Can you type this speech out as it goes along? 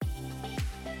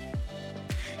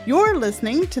You're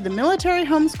listening to the Military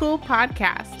Homeschool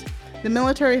Podcast. The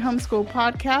Military Homeschool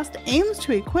Podcast aims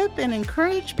to equip and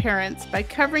encourage parents by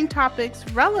covering topics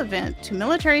relevant to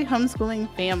military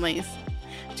homeschooling families.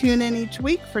 Tune in each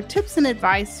week for tips and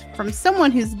advice from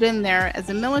someone who's been there as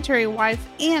a military wife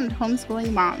and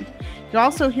homeschooling mom. You'll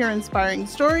also hear inspiring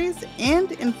stories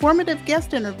and informative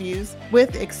guest interviews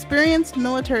with experienced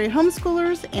military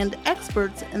homeschoolers and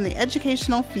experts in the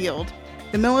educational field.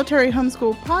 The Military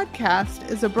Homeschool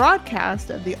Podcast is a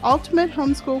broadcast of the Ultimate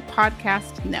Homeschool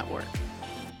Podcast Network.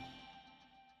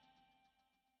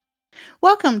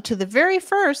 Welcome to the very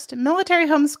first Military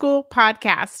Homeschool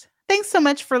Podcast. Thanks so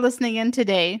much for listening in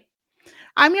today.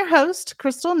 I'm your host,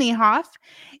 Crystal Niehoff,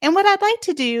 and what I'd like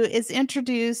to do is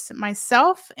introduce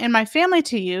myself and my family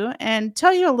to you and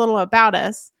tell you a little about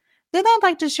us. Then I'd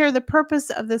like to share the purpose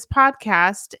of this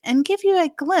podcast and give you a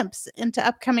glimpse into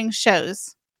upcoming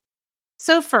shows.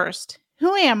 So first,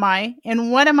 who am I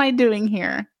and what am I doing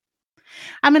here?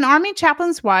 I'm an Army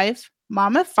chaplain's wife,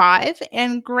 mom of 5,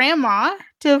 and grandma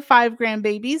to 5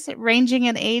 grandbabies ranging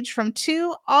in age from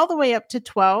 2 all the way up to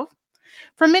 12.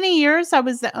 For many years, I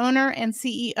was the owner and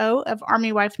CEO of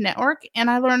Army Wife Network,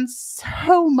 and I learned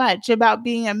so much about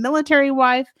being a military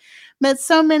wife, met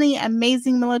so many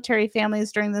amazing military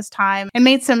families during this time, and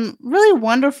made some really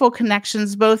wonderful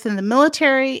connections both in the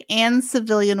military and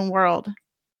civilian world.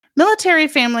 Military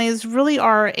families really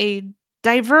are a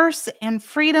diverse and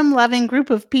freedom-loving group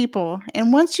of people,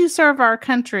 and once you serve our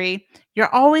country,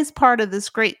 you're always part of this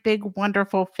great, big,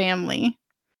 wonderful family.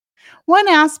 One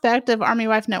aspect of Army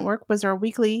Wife Network was our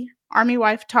weekly Army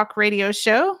Wife Talk radio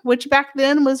show, which back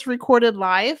then was recorded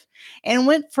live and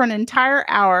went for an entire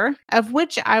hour, of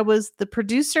which I was the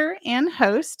producer and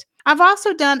host. I've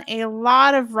also done a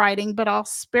lot of writing, but I'll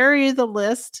spare you the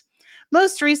list.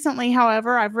 Most recently,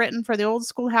 however, I've written for the Old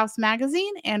Schoolhouse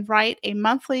magazine and write a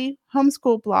monthly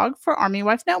homeschool blog for Army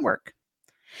Wife Network.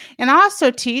 And I also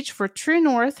teach for True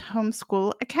North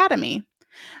Homeschool Academy.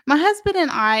 My husband and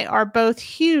I are both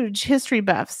huge history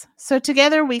buffs, so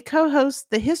together we co-host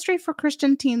the History for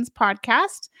Christian Teens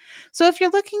podcast. So if you're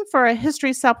looking for a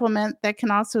history supplement that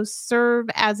can also serve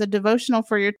as a devotional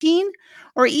for your teen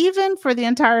or even for the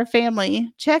entire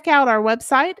family, check out our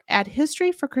website at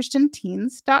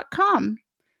historyforchristianteens.com.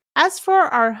 As for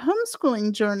our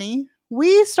homeschooling journey,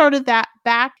 we started that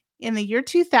back in the year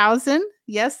 2000.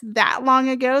 Yes, that long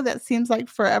ago. That seems like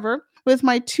forever. With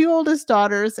my 2 oldest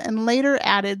daughters and later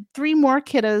added 3 more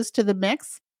kiddos to the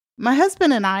mix. My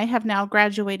husband and I have now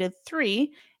graduated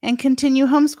 3 and continue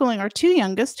homeschooling our 2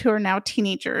 youngest who are now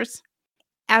teenagers,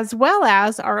 as well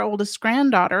as our oldest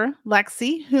granddaughter,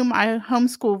 Lexi, whom I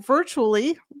homeschool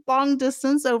virtually, long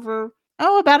distance over,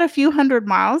 about a few hundred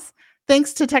miles,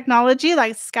 thanks to technology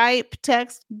like Skype,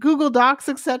 text, Google Docs,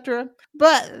 etc.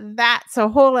 But that's a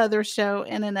whole other show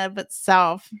in and of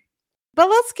itself. But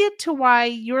let's get to why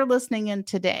you're listening in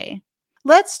today.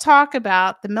 Let's talk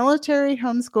about the Military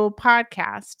Homeschool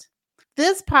Podcast.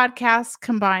 This podcast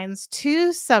combines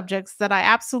 2 subjects that I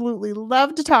absolutely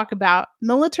love to talk about: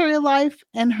 military life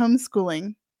and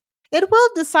homeschooling. It will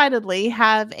decidedly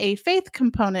have a faith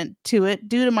component to it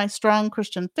due to my strong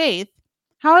Christian faith.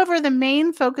 However, the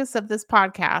main focus of this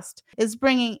podcast is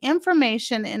bringing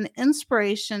information and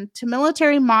inspiration to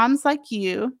military moms like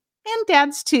you, and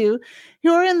dads too,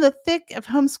 who are in the thick of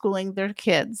homeschooling their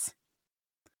kids.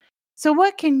 So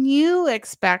what can you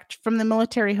expect from the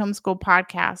Military Homeschool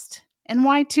Podcast, and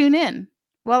why tune in?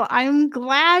 Well, I'm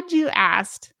glad you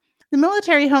asked. The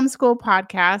Military Homeschool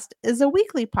Podcast is a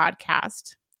weekly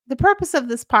podcast. The purpose of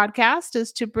this podcast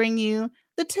is to bring you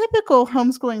the typical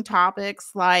homeschooling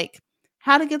topics like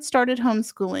how to get started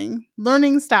homeschooling,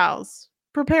 learning styles,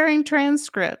 preparing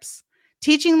transcripts,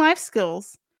 teaching life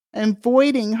skills,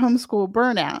 avoiding homeschool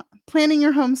burnout, planning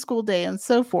your homeschool day, and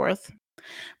so forth.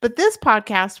 But this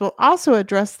podcast will also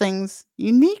address things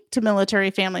unique to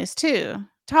military families too.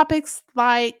 Topics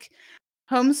like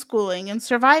homeschooling and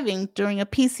surviving during a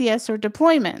PCS or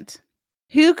deployment.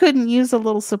 Who couldn't use a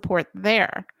little support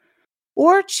there?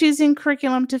 Or choosing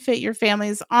curriculum to fit your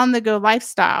family's on-the-go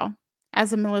lifestyle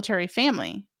as a military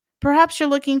family. Perhaps you're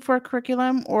looking for a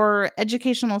curriculum or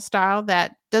educational style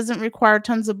that doesn't require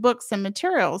tons of books and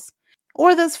materials,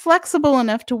 or that's flexible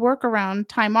enough to work around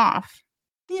time off.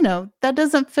 That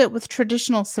doesn't fit with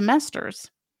traditional semesters.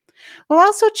 We'll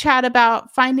also chat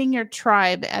about finding your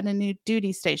tribe at a new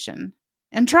duty station,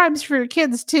 and tribes for your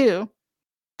kids too.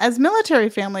 As military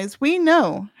families, we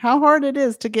know how hard it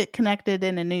is to get connected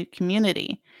in a new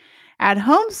community. Add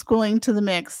homeschooling to the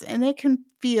mix, and it can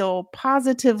feel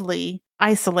positively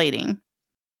isolating.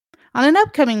 On an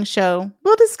upcoming show,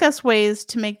 we'll discuss ways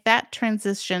to make that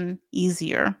transition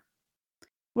easier.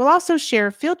 We'll also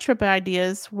share field trip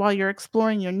ideas while you're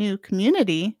exploring your new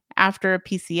community after a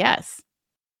PCS.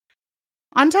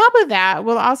 On top of that,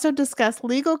 we'll also discuss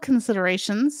legal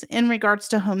considerations in regards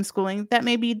to homeschooling that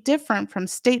may be different from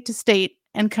state to state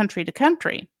and country to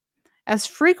country. As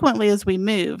frequently as we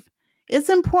move, it's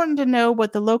important to know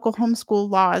what the local homeschool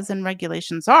laws and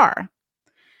regulations are.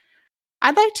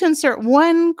 I'd like to insert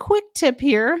one quick tip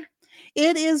here.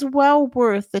 It is well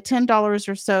worth the $10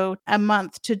 or so a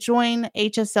month to join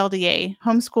HSLDA,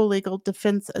 Homeschool Legal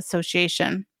Defense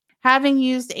Association. Having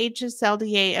used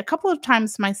HSLDA a couple of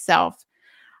times myself,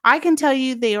 I can tell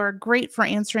you they are great for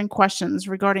answering questions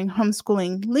regarding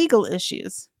homeschooling legal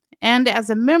issues. And as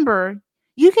a member,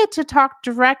 you get to talk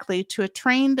directly to a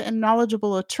trained and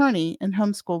knowledgeable attorney in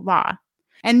homeschool law.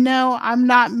 And no, I'm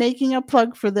not making a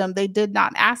plug for them. They did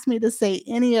not ask me to say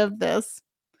any of this.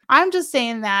 I'm just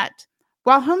saying that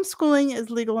while homeschooling is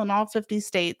legal in all 50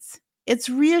 states, it's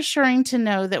reassuring to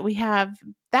know that we have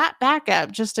that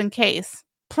backup just in case.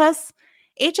 Plus,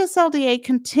 HSLDA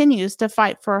continues to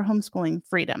fight for our homeschooling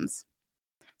freedoms.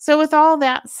 So with all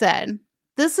that said,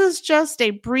 this is just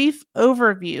a brief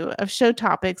overview of show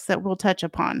topics that we'll touch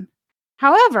upon.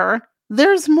 However,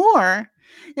 there's more.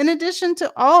 In addition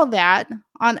to all that,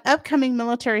 on upcoming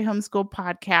Military Homeschool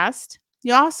podcast,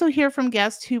 you'll also hear from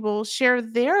guests who will share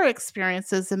their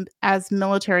experiences as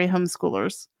military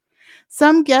homeschoolers.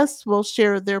 Some guests will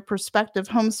share their perspective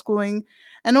homeschooling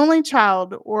an only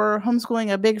child or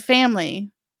homeschooling a big family,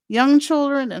 young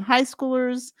children and high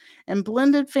schoolers, and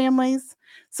blended families.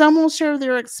 Some will share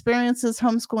their experiences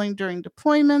homeschooling during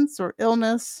deployments or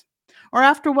illness, or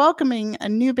after welcoming a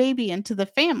new baby into the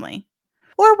family,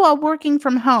 or while working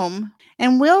from home.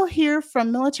 And we'll hear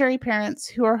from military parents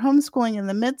who are homeschooling in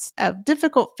the midst of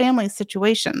difficult family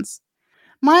situations.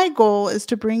 My goal is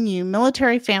to bring you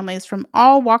military families from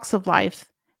all walks of life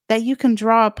that you can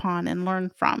draw upon and learn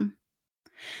from.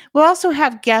 We'll also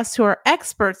have guests who are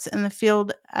experts in the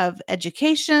field of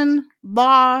education,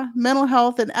 law, mental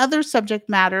health, and other subject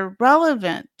matter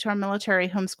relevant to our military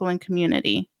homeschooling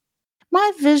community.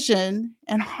 My vision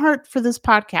and heart for this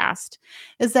podcast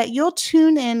is that you'll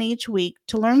tune in each week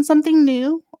to learn something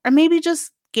new or maybe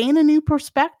just gain a new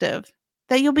perspective,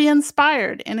 that you'll be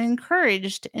inspired and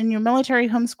encouraged in your military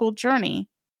homeschool journey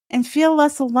and feel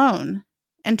less alone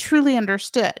and truly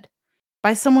understood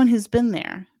by someone who's been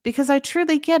there, because I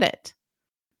truly get it.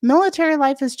 Military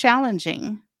life is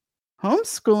challenging.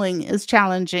 Homeschooling is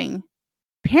challenging.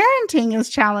 Parenting is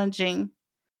challenging.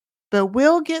 But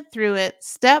we'll get through it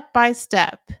step by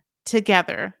step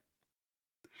together.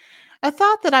 A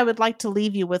thought that I would like to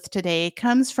leave you with today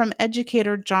comes from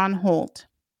educator John Holt.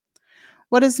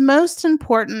 What is most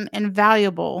important and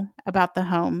valuable about the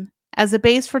home as a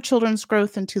base for children's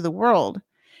growth into the world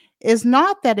is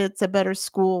not that it's a better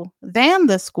school than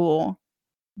the school,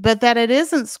 but that it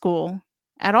isn't school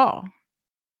at all.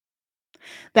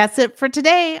 That's it for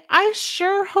today. I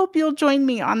sure hope you'll join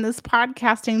me on this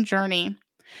podcasting journey.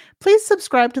 Please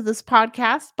subscribe to this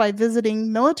podcast by visiting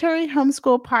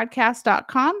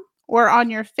militaryhomeschoolpodcast.com or on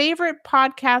your favorite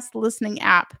podcast listening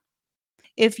app.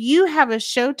 If you have a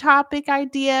show topic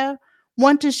idea,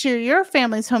 want to share your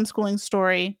family's homeschooling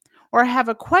story, or have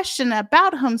a question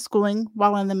about homeschooling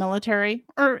while in the military,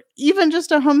 or even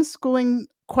just a homeschooling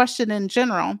question in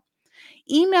general,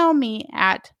 email me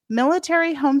at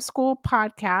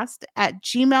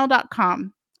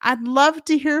militaryhomeschoolpodcast@gmail.com. I'd love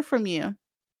to hear from you.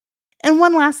 And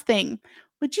one last thing,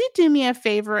 would you do me a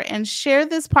favor and share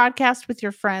this podcast with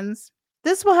your friends?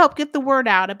 This will help get the word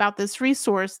out about this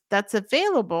resource that's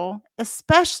available,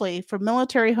 especially for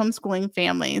military homeschooling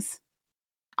families.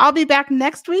 I'll be back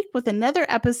next week with another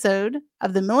episode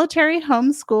of the Military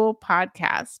Homeschool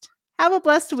Podcast. Have a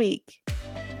blessed week.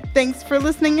 Thanks for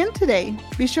listening in today.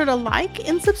 Be sure to like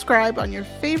and subscribe on your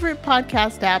favorite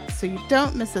podcast app so you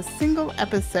don't miss a single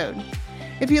episode.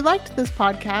 If you liked this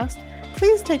podcast,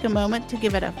 please take a moment to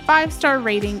give it a 5-star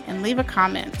rating and leave a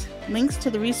comment. Links to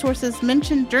the resources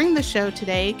mentioned during the show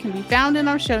today can be found in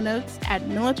our show notes at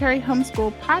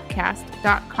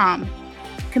militaryhomeschoolpodcast.com.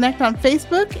 Connect on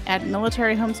Facebook at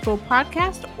Military Homeschool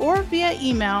Podcast or via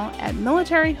email at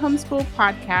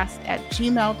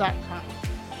militaryhomeschoolpodcast@gmail.com.